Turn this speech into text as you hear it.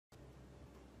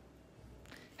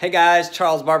Hey guys,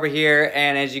 Charles Barber here,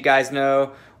 and as you guys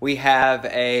know, we have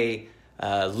a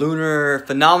lunar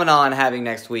phenomenon happening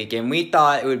next week, and we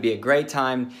thought it would be a great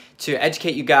time to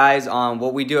educate you guys on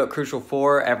what we do at Crucial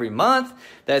 4 every month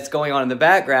that's going on in the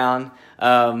background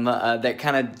that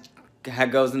kind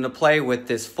of goes into play with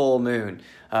this full moon.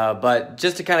 But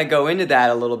just to kind of go into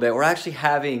that a little bit, we're actually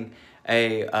having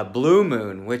a blue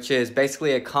moon, which is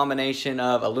basically a combination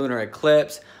of a lunar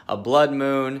eclipse, a blood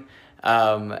moon,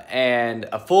 and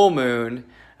a full moon,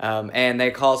 and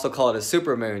they also call it a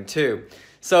super moon too.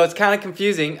 So it's kind of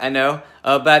confusing, I know,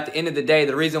 but at the end of the day,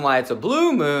 the reason why it's a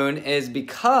blue moon is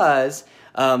because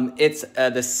it's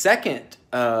the second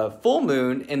full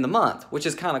moon in the month, which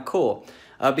is kind of cool,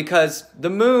 because the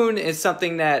moon is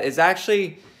something that is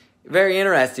actually very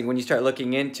interesting when you start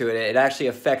looking into it. It actually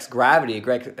affects gravity,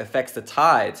 it affects the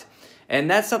tides, and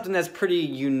that's something that's pretty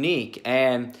unique.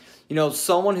 And you know,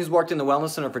 someone who's worked in the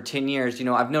Wellness Center for 10 years, you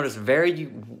know, I've noticed very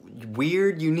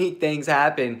weird, unique things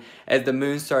happen as the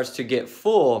moon starts to get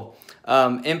full,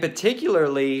 and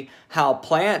particularly how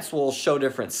plants will show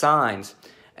different signs.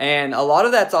 And a lot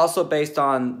of that's also based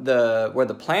on where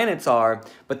the planets are,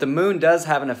 but the moon does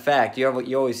have an effect. You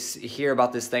always hear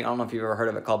about this thing, I don't know if you've ever heard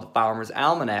of it, called the Farmer's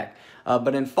Almanac.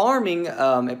 But in farming,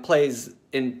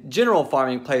 in general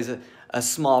farming, it plays a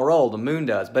small role, the moon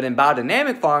does. But in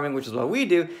biodynamic farming, which is what we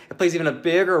do, it plays even a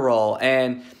bigger role.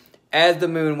 And as the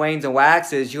moon wanes and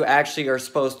waxes, you actually are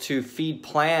supposed to feed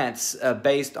plants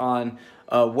based on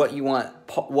what you want,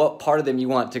 what part of them you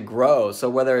want to grow. So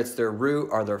whether it's their root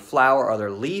or their flower or their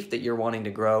leaf that you're wanting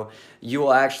to grow, you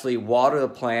will actually water the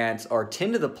plants or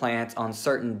tend to the plants on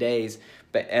certain days,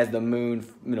 but as the moon,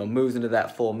 you know, moves into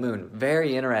that full moon.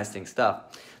 Very interesting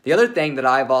stuff. The other thing that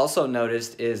I've also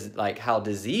noticed is like how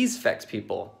disease affects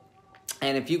people.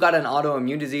 And if you got an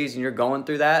autoimmune disease and you're going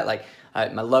through that, like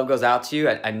my love goes out to you.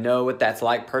 I know what that's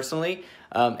like personally,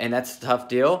 and that's a tough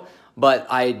deal. But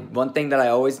one thing that I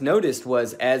always noticed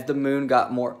was as the moon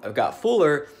got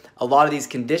fuller, a lot of these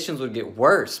conditions would get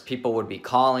worse. People would be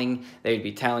calling, they'd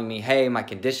be telling me, hey, my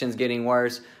condition's getting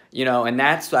worse. You know, and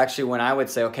that's actually when I would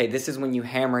say, okay, this is when you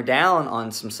hammer down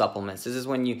on some supplements. This is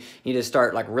when you need to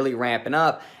start like really ramping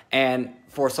up. And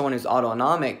for someone who's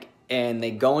autonomic and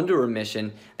they go into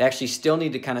remission, they actually still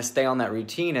need to kind of stay on that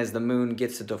routine as the moon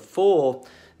gets into full.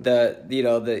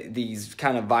 These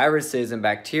kind of viruses and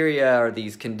bacteria or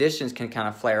these conditions can kind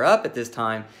of flare up at this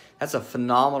time. That's a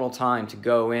phenomenal time to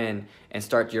go in and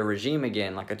start your regime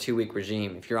again, like a 2-week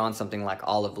regime. If you're on something like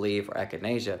olive leaf or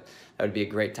echinacea, that would be a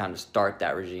great time to start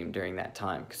that regime during that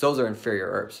time, because those are inferior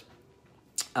herbs.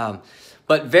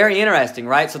 But very interesting,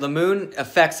 right? So the moon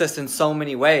affects us in so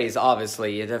many ways,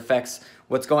 obviously. It affects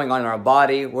what's going on in our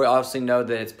body. We obviously know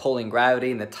that it's pulling gravity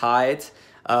and the tides,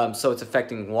 so it's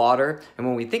affecting water. And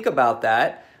when we think about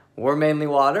that, we're mainly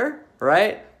water,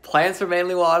 right? Plants are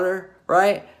mainly water,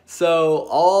 right? So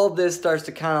all this starts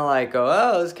to kind of like go,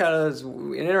 oh, this kind of is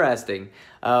interesting.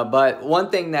 But one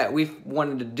thing that we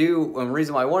wanted to do, and the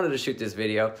reason why I wanted to shoot this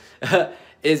video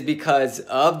is because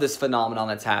of this phenomenon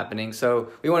that's happening.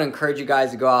 So we want to encourage you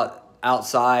guys to go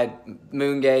outside,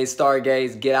 moon gaze, star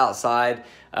gaze, get outside,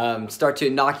 start to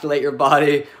inoculate your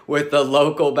body with the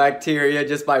local bacteria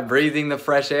just by breathing the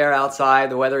fresh air outside.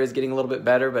 The weather is getting a little bit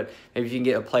better, but maybe if you can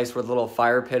get a place with a little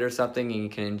fire pit or something and you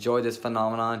can enjoy this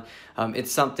phenomenon.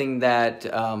 It's something that,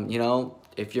 you know,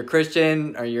 if you're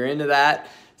Christian or you're into that,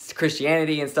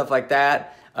 Christianity and stuff like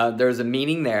that, there's a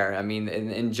meaning there. I mean,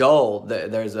 in Joel,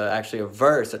 there's actually a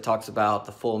verse that talks about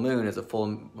the full moon as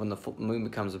when the full moon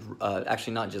becomes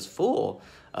actually not just full,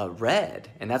 red,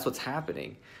 and that's what's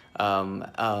happening.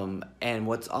 And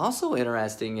what's also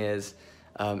interesting is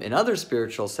in other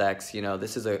spiritual sects, you know,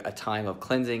 this is a time of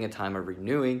cleansing, a time of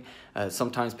renewing.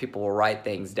 Sometimes people will write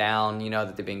things down, you know,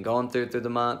 that they've been going through the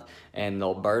month, and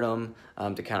they'll burn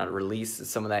them to kind of release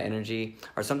some of that energy.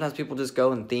 Or sometimes people just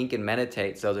go and think and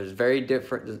meditate. So there's very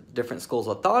different schools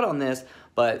of thought on this,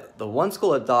 but the one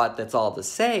school of thought that's all the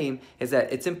same is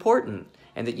that it's important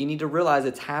and that you need to realize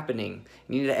it's happening.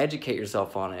 You need to educate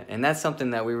yourself on it. And that's something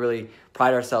that we really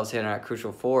pride ourselves in at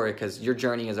Crucial 4, because your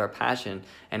journey is our passion.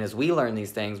 And as we learn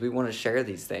these things, we want to share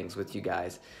these things with you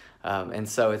guys. And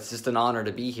so it's just an honor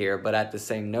to be here. But at the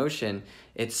same notion,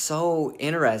 it's so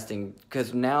interesting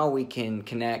because now we can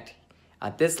connect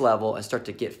at this level and start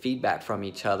to get feedback from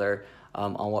each other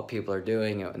on what people are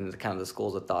doing and the kind of the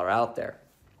schools of thought are out there.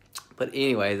 But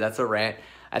anyways, that's a rant.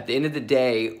 At the end of the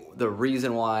day, the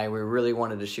reason why we really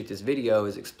wanted to shoot this video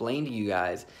is explain to you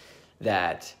guys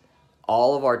that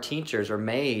all of our tinctures are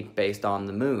made based on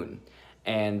the moon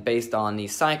and based on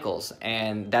these cycles.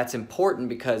 And that's important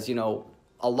because, you know,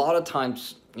 a lot of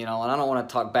times you know, and I don't want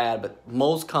to talk bad, but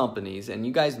most companies, and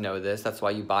you guys know this, that's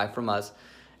why you buy from us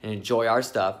and enjoy our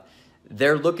stuff,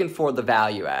 they're looking for the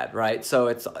value add, right? So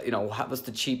it's, you know, what's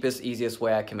the cheapest, easiest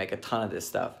way I can make a ton of this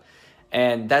stuff?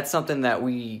 And that's something that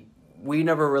we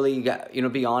never really got, you know,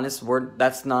 be honest,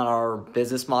 that's not our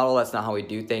business model. That's not how we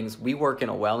do things. We work in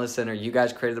a wellness center. You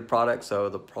guys created the product, so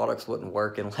the products wouldn't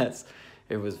work unless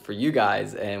it was for you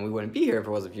guys, and we wouldn't be here if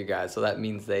it wasn't for you guys. So that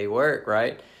means they work,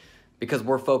 right? Because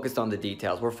we're focused on the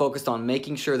details. We're focused on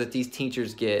making sure that these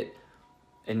tinctures get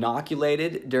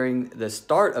inoculated during the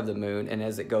start of the moon, and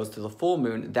as it goes to the full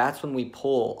moon, that's when we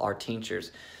pull our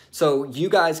tinctures. So you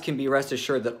guys can be rest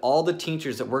assured that all the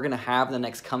tinctures that we're gonna have in the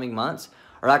next coming months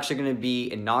are actually gonna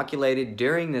be inoculated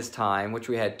during this time, which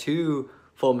we had 2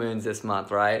 full moons this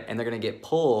month, right? And they're gonna get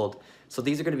pulled. So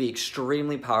these are gonna be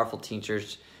extremely powerful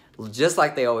tinctures, just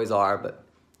like they always are, but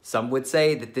some would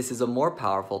say that this is a more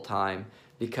powerful time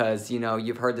because, you know,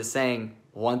 you've heard the saying,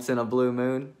 once in a blue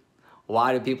moon.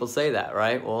 Why do people say that,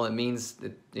 right? Well, it means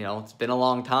that, you know, it's been a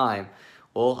long time.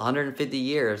 Well, 150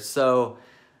 years. So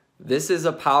this is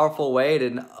a powerful way to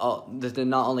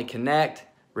not only connect,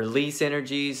 release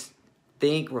energies,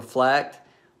 think, reflect,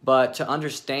 but to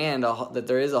understand that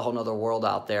there is a whole nother world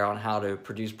out there on how to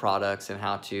produce products and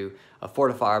how to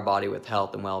fortify our body with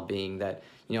health and well-being. That,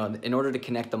 you know, in order to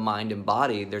connect the mind and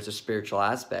body, there's a spiritual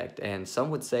aspect. And some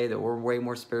would say that we're way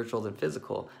more spiritual than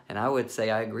physical. And I would say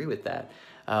I agree with that.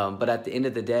 But at the end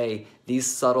of the day, these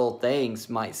subtle things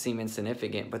might seem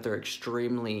insignificant, but they're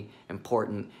extremely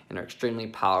important and are extremely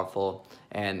powerful.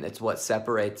 And it's what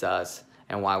separates us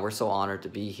and why we're so honored to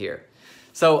be here.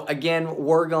 So again,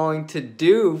 we're going to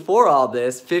do for all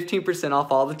this 15%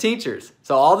 off all the tinctures.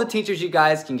 So all the tinctures you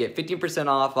guys can get 15%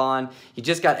 off on. You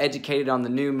just got educated on the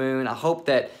new moon. I hope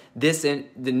that the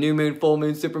new moon, full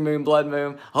moon, super moon, blood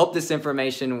moon, I hope this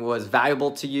information was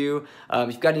valuable to you.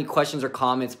 If you've got any questions or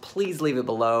comments, please leave it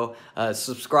below.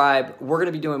 Subscribe. We're going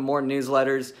to be doing more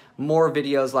newsletters, more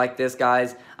videos like this,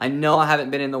 guys. I know I haven't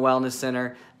been in the wellness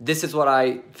center. This is what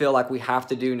I feel like we have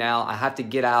to do now. I have to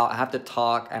get out, I have to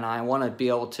talk, and I want to be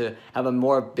able to have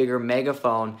a bigger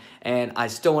megaphone, and I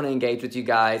still want to engage with you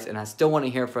guys, and I still want to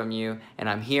hear from you, and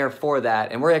I'm here for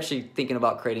that. And we're actually thinking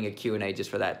about creating a Q&A just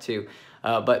for that too.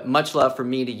 But much love from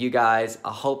me to you guys.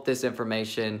 I hope this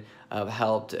information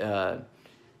helped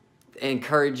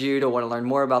encourage you to want to learn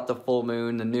more about the full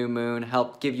moon, the new moon,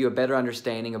 help give you a better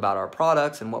understanding about our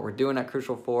products and what we're doing at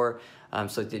Crucial 4,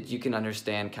 so that you can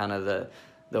understand kind of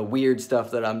the weird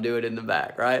stuff that I'm doing in the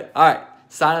back, right? All right,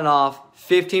 signing off,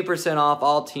 15% off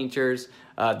all tinctures.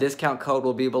 Discount code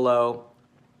will be below.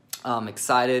 I'm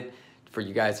excited for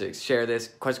you guys to share this.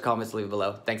 Questions, comments, leave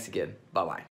below. Thanks again.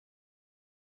 Bye-bye.